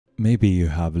Maybe you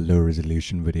have a low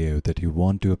resolution video that you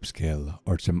want to upscale,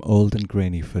 or some old and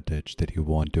grainy footage that you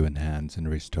want to enhance and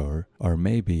restore, or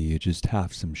maybe you just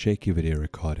have some shaky video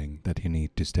recording that you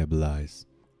need to stabilize.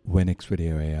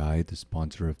 Winxvideo AI, the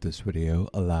sponsor of this video,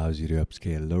 allows you to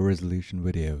upscale low resolution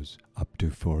videos up to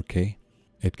 4K.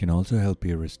 It can also help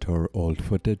you restore old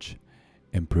footage,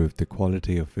 improve the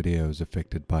quality of videos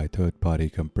affected by third-party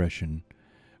compression,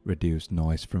 reduce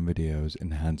noise from videos,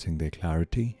 enhancing their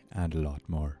clarity, and a lot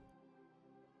more.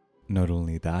 Not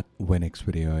only that,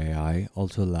 Winxvideo AI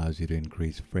also allows you to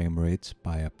increase frame rates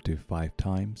by up to 5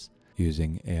 times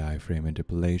using AI frame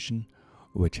interpolation,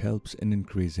 which helps in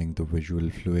increasing the visual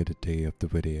fluidity of the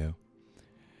video.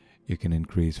 You can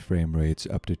increase frame rates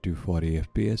up to 240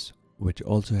 FPS, which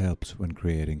also helps when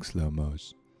creating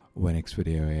slow-mos.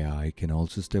 Winxvideo AI can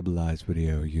also stabilize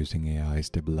video using AI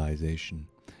stabilization.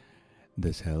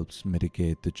 This helps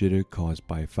mitigate the jitter caused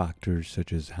by factors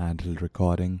such as handheld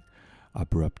recording,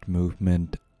 abrupt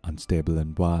movement, unstable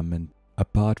environment.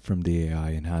 Apart from the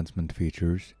AI enhancement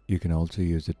features, you can also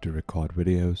use it to record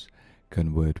videos,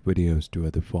 convert videos to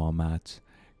other formats,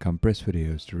 compress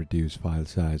videos to reduce file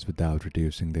size without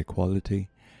reducing their quality,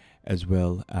 as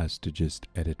well as to just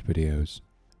edit videos.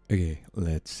 Okay,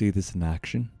 let's see this in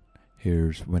action.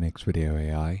 Here's Winxvideo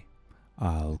AI.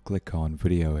 I'll click on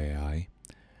Video AI.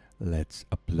 Let's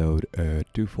upload a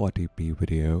 240p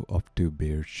video of 2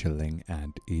 bears chilling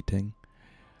and eating.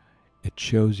 It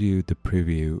shows you the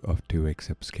preview of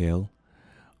 2x upscale.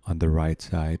 On the right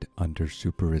side, under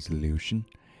super resolution,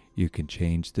 you can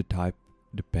change the type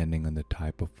depending on the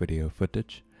type of video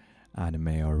footage,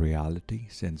 anime or reality.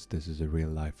 Since this is a real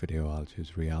life video, I'll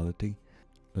choose reality.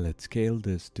 Let's scale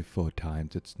this to 4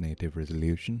 times its native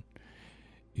resolution.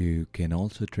 You can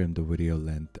also trim the video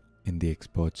length. In the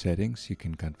export settings, you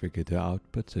can configure the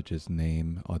output such as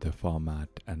name, other format,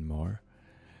 and more.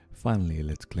 Finally,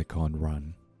 let's click on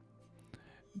Run.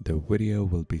 The video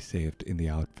will be saved in the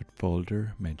output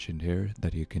folder mentioned here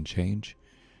that you can change.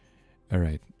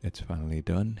 Alright, it's finally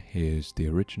done. Here's the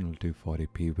original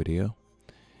 240p video,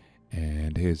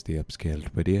 and here's the upscaled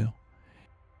video.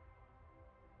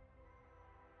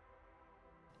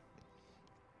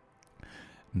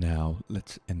 Now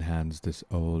let's enhance this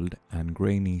old and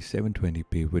grainy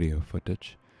 720p video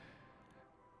footage.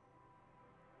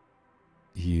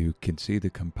 You can see the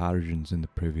comparisons in the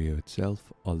preview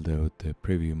itself, although the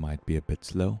preview might be a bit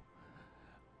slow.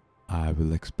 I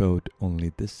will export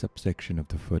only this subsection of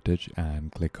the footage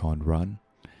and click on Run.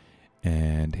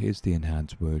 And here's the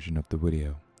enhanced version of the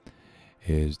video.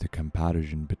 Here's the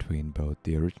comparison between both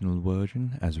the original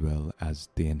version as well as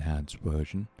the enhanced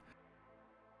version.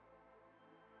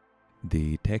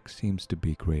 The text seems to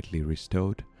be greatly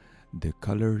restored. The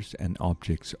colors and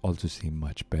objects also seem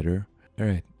much better.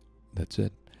 Alright, that's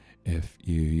it. If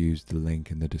you use the link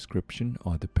in the description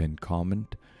or the pinned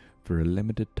comment, for a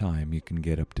limited time you can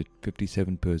get up to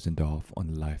 57% off on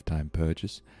a lifetime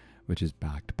purchase, which is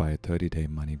backed by a 30-day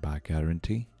money-back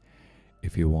guarantee.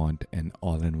 If you want an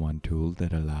all-in-one tool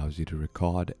that allows you to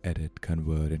record, edit,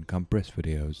 convert, and compress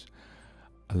videos,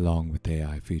 along with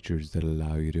AI features that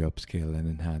allow you to upscale and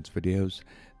enhance videos,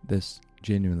 this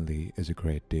genuinely is a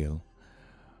great deal.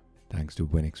 Thanks to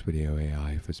Winxvideo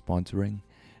AI for sponsoring,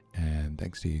 and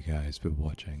thanks to you guys for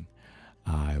watching.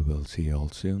 I will see you all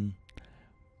soon.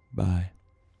 Bye.